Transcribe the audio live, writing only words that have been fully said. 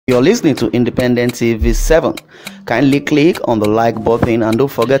You're listening to Independent TV 7. Kindly click on the like button and don't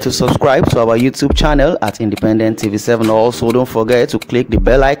forget to subscribe to our YouTube channel at Independent TV 7. Also, don't forget to click the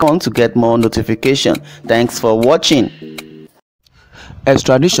bell icon to get more notification. Thanks for watching.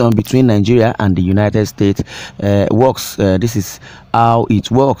 Extradition between Nigeria and the United States works. This is how it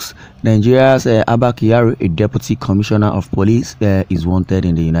works. Nigeria's Abba Kyari, a deputy commissioner of police, is wanted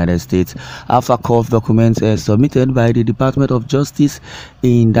in the United States after court documents submitted by the Department of Justice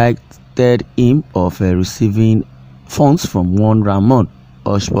indicted him of receiving funds from one Ramon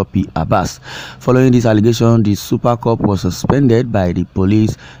Oshpopi Abbas. Following this allegation, the Super Cop was suspended by the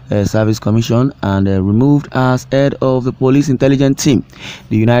Police Service Commission and removed as head of the police intelligence team.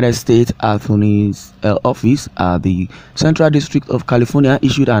 The United States Attorney's Office at the Central District of California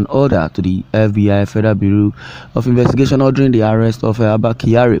issued an order to the FBI Federal Bureau of Investigation ordering the arrest of Abba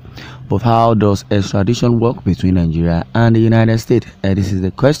Kyari. But how does extradition work between Nigeria and the United States? This is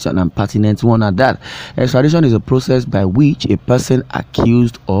the question, and pertinent one at that. Extradition is a process by which a person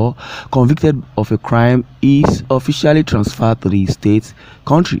accused or convicted of a crime is officially transferred to the state's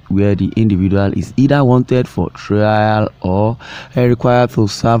country where the individual is either wanted for trial or required to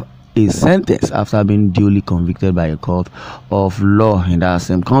serve a sentence after being duly convicted by a court of law in that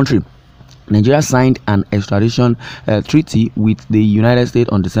same country. Nigeria signed an extradition treaty with the United States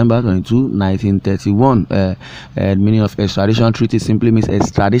on December 22, 1931. The meaning of extradition treaty simply means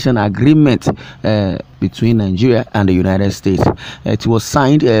extradition agreement between Nigeria and the United States. It was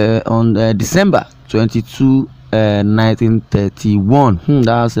signed on December 22, 1931.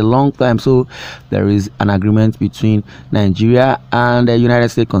 That's a long time. So there is an agreement between Nigeria and the United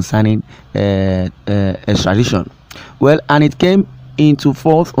States concerning extradition. Well, and it came into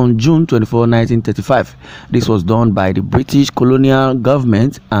force on June 24, 1935. This was done by the British colonial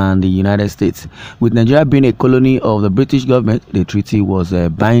government and the United States. With Nigeria being a colony of the British government, the treaty was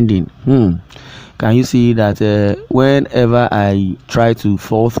binding. Can you see that whenever I try to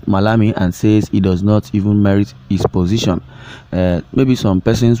fault Malami and says he does not even merit his position, maybe some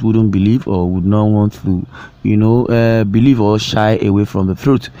persons wouldn't believe or would not want to, believe or shy away from the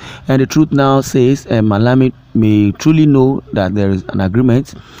truth. And the truth now says Malami may truly know that there is an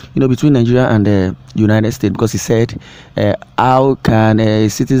agreement, between Nigeria and the United States, because he said, how can a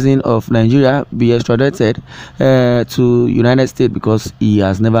citizen of Nigeria be extradited to United States, because he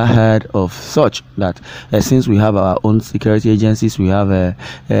has never heard of such. That since we have our own security agencies, we have a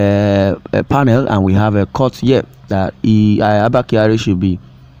panel and we have a court here, that Abba Kyari should be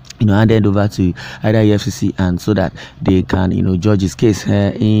handed over to either EFCC, and so that they can judge his case.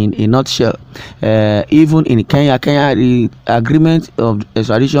 In a nutshell, even in Kenya, the agreement of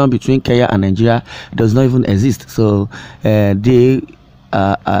extradition between Kenya and Nigeria does not even exist. So they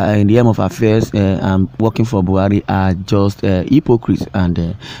in the aim of affairs and working for Buhari are just hypocrites,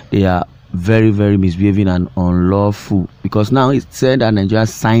 and they are very, very misbehaving and unlawful, because now it's said that Nigeria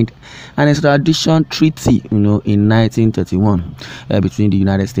signed an extradition treaty in 1931 between the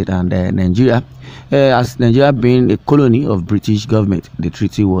United States and Nigeria. As Nigeria being a colony of British government, the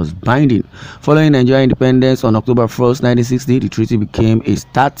treaty was binding. Following Nigeria independence on October 1st, 1960, the treaty became a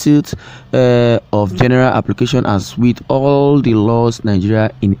statute of general application as with all the laws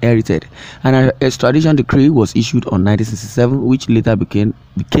Nigeria inherited. An extradition decree was issued on 1967, which later became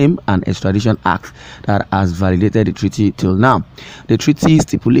an extradition act that has validated the treaty till now. The treaty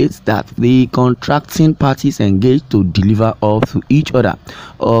stipulates that the contracting parties engage to deliver up to each other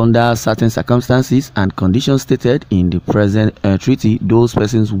under certain circumstances and conditions stated in the present treaty. Those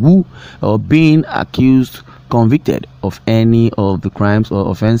persons who are being accused, convicted of any of the crimes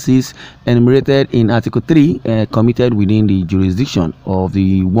or offenses enumerated in Article 3 committed within the jurisdiction of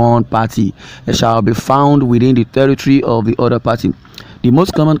the one party shall be found within the territory of the other party. The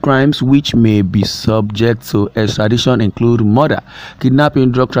most common crimes which may be subject to extradition include murder,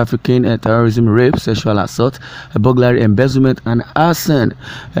 kidnapping, drug trafficking, terrorism, rape, sexual assault, burglary, embezzlement, and arson.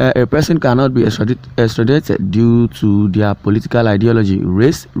 A person cannot be extradited due to their political ideology,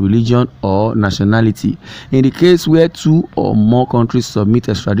 race, religion, or nationality. In the case where two or more countries submit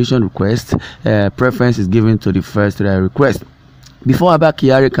extradition requests, preference is given to the first request. Before Abba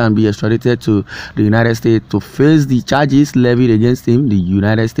Kyari can be extradited to the United States to face the charges levied against him, the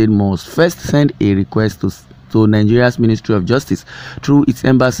United States must first send a request to Nigeria's Ministry of Justice through its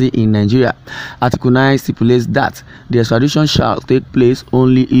embassy in Nigeria. Article 9 stipulates that the extradition shall take place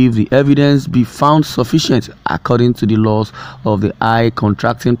only if the evidence be found sufficient according to the laws of the high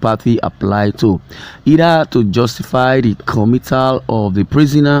contracting party applied to, either to justify the committal of the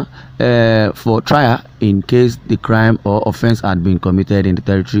prisoner for trial in case the crime or offense had been committed in the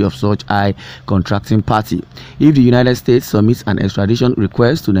territory of such high contracting party. If the United States submits an extradition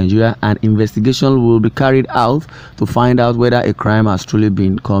request to Nigeria, an investigation will be carried out to find out whether a crime has truly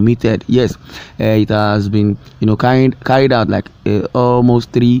been committed. Yes, it has been carried out like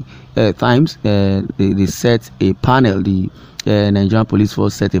almost 3 times. They set a panel. The Nigerian police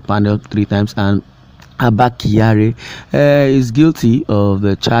force set a panel 3 times, and Abba Kyari is guilty of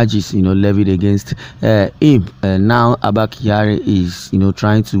the charges levied against him. Now Abba Kyari is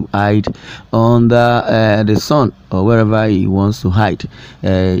trying to hide under the sun or wherever he wants to hide.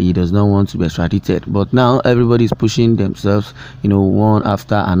 He does not want to be extradited, but now everybody is pushing themselves one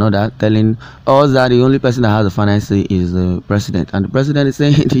after another, telling us that the only person that has the final say is the president, and the president is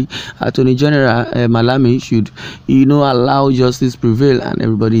saying the Attorney General Malami should allow justice prevail, and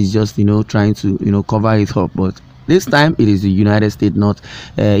everybody is just trying to cover it up. But this time it is the United States, not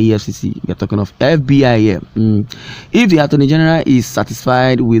EFCC. We are talking of FBI here. If the Attorney General is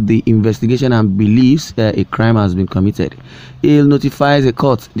satisfied with the investigation and believes a crime has been committed, he'll notify the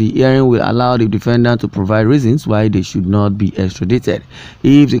court. The hearing will allow the defendant to provide reasons why they should not be extradited.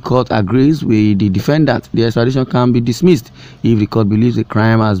 If the court agrees with the defendant, the extradition can be dismissed. If the court believes a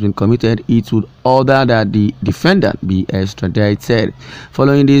crime has been committed, it would order that the defendant be extradited.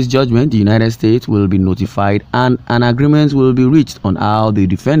 Following this judgment, the United States will be notified and an agreement will be reached on how the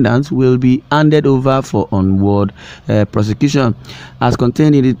defendants will be handed over for onward prosecution. As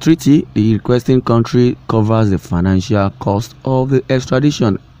contained in the treaty, the requesting country covers the financial cost of the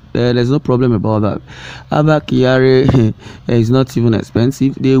extradition. There's no problem about that. Abba Kyari is not even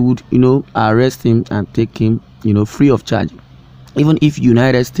expensive. They would arrest him and take him free of charge. Even if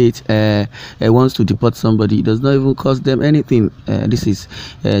United States wants to deport somebody, it does not even cost them anything. This is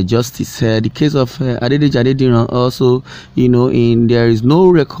justice. The case of Adediran also, there is no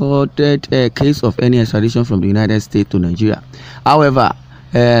recorded case of any extradition from the United States to Nigeria. However,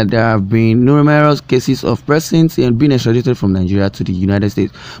 there have been numerous cases of persons being extradited from Nigeria to the United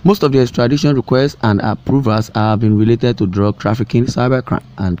States. Most of the extradition requests and approvals have been related to drug trafficking, cybercrime,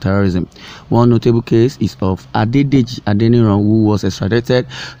 and terrorism. One notable case is of Adeniran, who was extradited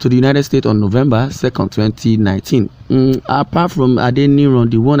to the United States on November 2nd, 2019. Apart from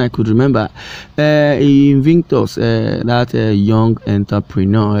Adeniran, the one I could remember, Invictus, that young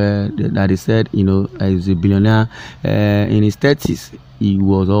entrepreneur that he said, is a billionaire in his 30s. He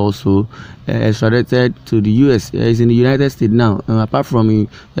was also extradited to the US. He's in the United States now. Apart from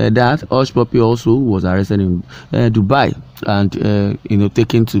that, Hush Puppy also was arrested in Dubai and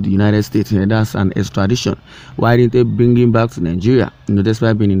taken to the United States. That's an extradition. Why didn't they bring him back to Nigeria?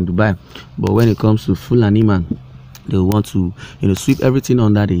 Despite being in Dubai. But when it comes to Fulani man, they want to sweep everything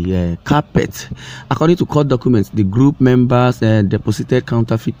under the carpet. According to court documents, the group members deposited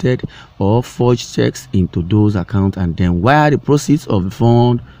counterfeited or forged checks into those accounts and then wired the proceeds of the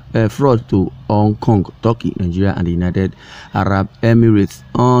fund fraud to Hong Kong, Turkey, Nigeria, and the United Arab Emirates.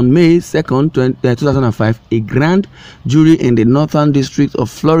 On May 2nd, 2005, a grand jury in the Northern District of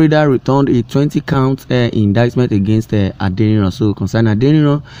Florida returned a 20-count indictment against Adeniran. So, concerning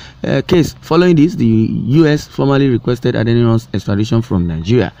Adeniran case, following this, the U.S. formally requested Adeniran's extradition from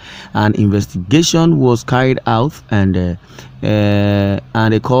Nigeria. An investigation was carried out, and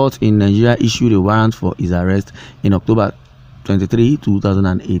a court in Nigeria issued a warrant for his arrest in October 23,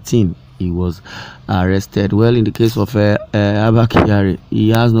 2018. He was arrested. Well, in the case of Abba Kyari, he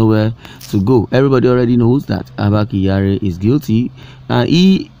has nowhere to go. Everybody already knows that Abba Kyari is guilty, and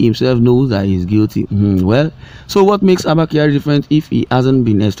he himself knows that he is guilty. Well, so what makes Abba Kyari different if he hasn't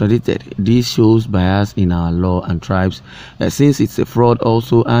been extradited? This shows bias in our law and tribes, since it's a fraud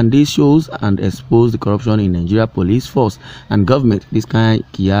also, and this shows and exposes the corruption in Nigeria police force and government. This kind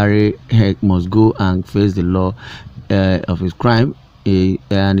Kyari must go and face the law of his crime,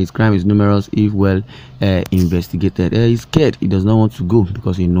 and his crime is numerous if well investigated. He's scared. He does not want to go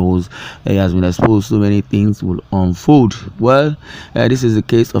because he knows he has been exposed. So many things will unfold. Well, this is the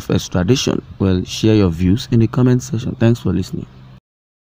case of extradition. Well, share your views in the comment section. Thanks for listening.